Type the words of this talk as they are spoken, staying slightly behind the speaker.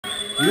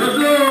Yes,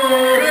 sir.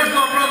 Here's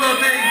my brother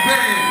Big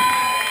Benn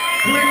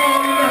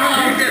Klingon in the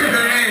house. He gets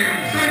the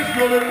hands. Thanks,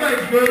 brother.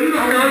 Thanks, brother. You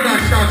know how I got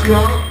shout you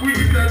out. We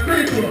get that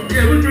paper.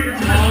 Yeah, we bring it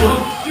to this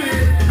one.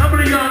 Shit. How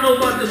many of y'all know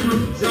about this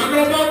one? Y'all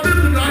know about this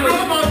one? I know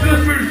about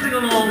this one. Sing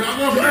along. Y'all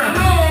want to sing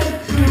along?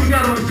 See what we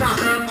got on the top,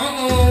 man.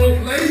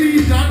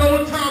 Ladies, y'all know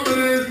what time it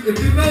is. If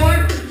you know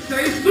it,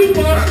 say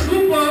super,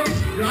 super.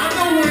 Y'all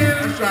know when.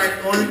 That's right,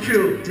 on the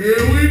cue. Here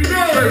we go.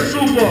 Say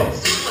super.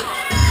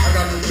 I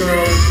got this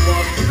girl, she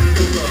wants to be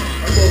super.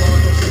 I told her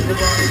I'm a super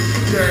body.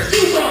 Yeah,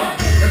 super.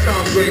 That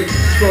sounds great.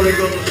 Shorty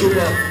goes to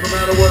super. No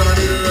matter what I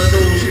need her to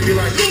do, she be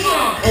like super.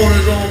 On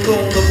his own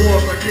throne, the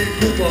boss like King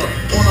Cooper.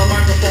 On a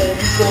microphone,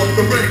 he calls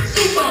the ring.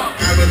 Super.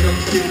 Average them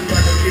kids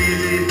like a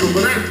TV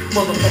super. That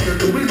motherfucker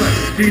do we like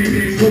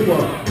TV super.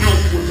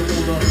 Out with the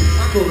motor.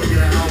 I told her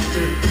get an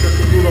outfit. Just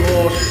to do the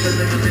hall, she said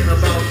everything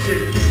about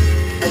shit.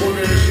 I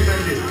wonder if she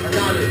meant it. I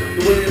got it.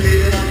 The way it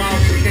made it, I'm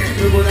out. She can't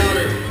live without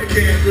it. I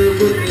can't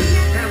live with it.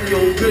 Have your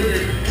own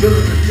business.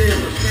 Building the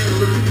scandal,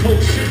 scandalous,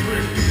 coke, shit.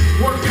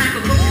 One pack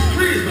of cookies,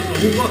 please, Mr.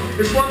 Hooper.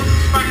 It's one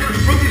pack of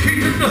rookie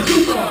king, Mr.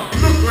 Hooper.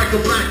 Look like a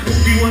black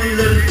cookie when he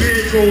let his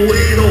head go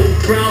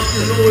 8-0. Brown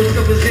skin always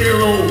kept his hair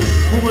low.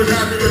 Rumors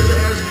out there, it's the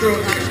S-girl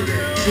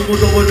accident.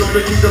 Rumors always on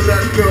to keep the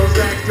best girls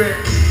back then.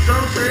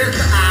 Some say it's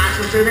the eyes,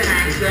 some say the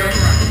accent.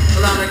 A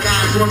lot of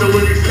guys wonder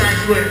what he's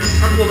stacked with.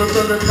 I'm gonna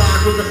thunder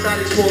thighs with the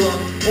fatty spoiler.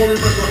 Only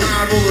mess with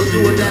high rollers do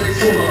what daddy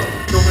told her.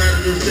 No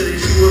matter the city,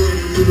 she with me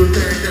to do the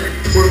thing.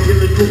 Work in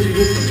the Gucci,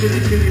 Gucci, kitty,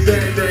 kitty,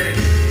 bang, bang.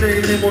 Same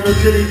name on the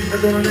titty,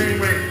 that's on the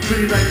name ring.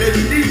 Pretty like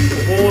Baby D,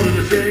 all in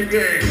the same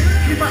gang.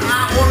 Keep my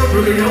eye on her,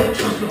 really don't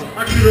trust her.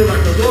 I treat her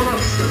like a daughter,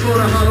 I taught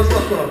her how to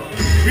fuck her.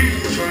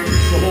 Reach for her,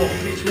 reach for her,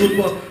 reach for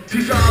her.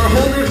 Teach her how to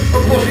hold it,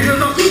 of course she is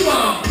a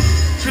super.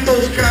 She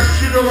most cats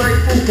treat her like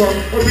Fupa,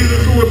 or beat her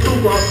to a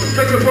super.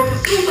 Take her from the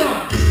super.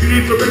 You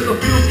need to make her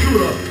feel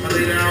cuter. I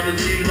lay down and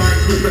she like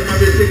Cooper,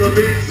 everything a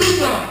big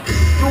super.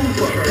 Do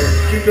for her.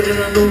 Keep it in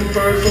her new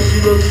first so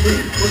she looks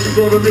sweet when she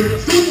go to make a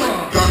super.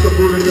 Dr.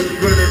 Buddha gets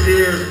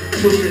grenadiers,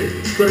 push it,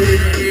 straight in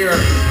the ear.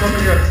 Come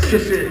here,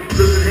 kiss it,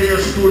 listen here,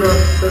 scooter.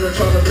 Let her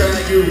try to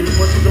bag you.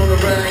 Once she's on the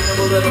rag,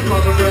 never let her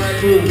pop a rag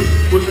move.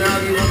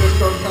 Without you under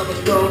some type of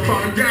spell,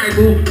 try to gag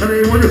move. And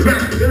then when it's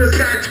back, then it's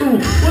back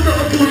too. What the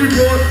opposing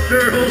board,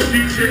 their whole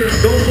deep shit.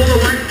 Don't follow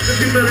right, if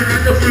you better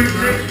act the freak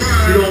shit.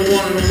 You don't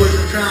want to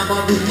waste your time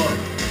on Lupa.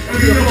 And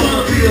you don't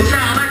want to be a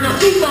child like a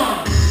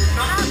super.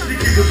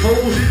 The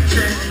holes in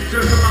check,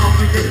 just them out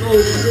to get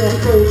old, more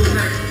frozen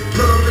next.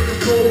 Let them make a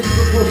cold to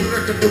the post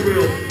record for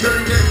real.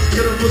 Then again,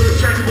 get them with a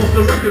check off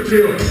the record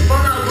deal.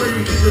 Find out where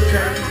you keep the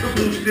cash, the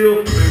blue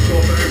steel. Make sure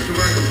for extra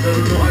records, let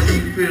them know how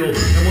you feel.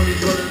 And when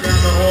he's running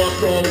down the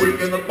all-star week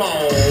in the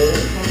fall,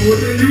 I'm with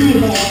the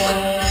U-Haul.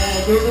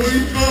 But when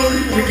he's going,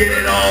 he wants to get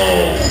it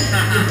all.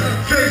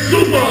 Say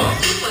super!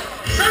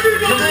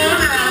 Everybody, come on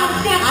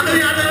now. I know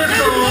y'all know that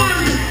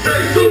song.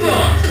 Say super!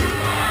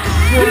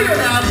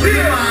 Yeah,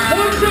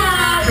 one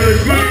time!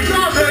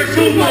 Say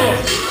super!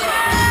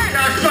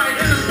 That's right,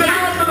 in the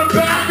back, in the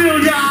back, feel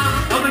y'all.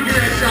 I'm gonna get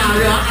that shot,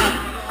 y'all.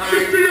 Let me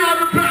see y'all in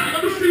the back,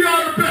 let me see y'all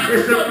in the back.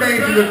 It's the thing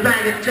from the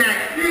back of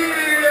Jack.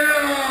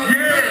 Yeah!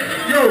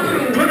 Yeah! Yo,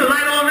 put the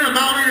light on them,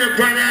 I don't need that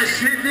bright ass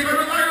shit, nigga.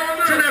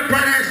 Turn that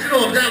bright ass shit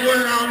off, that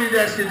one, I don't need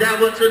that shit, that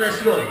one, turn that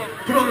shit off.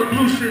 Put on the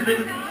blue shit,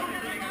 nigga.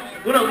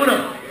 What up, what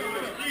up?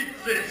 He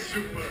said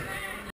super.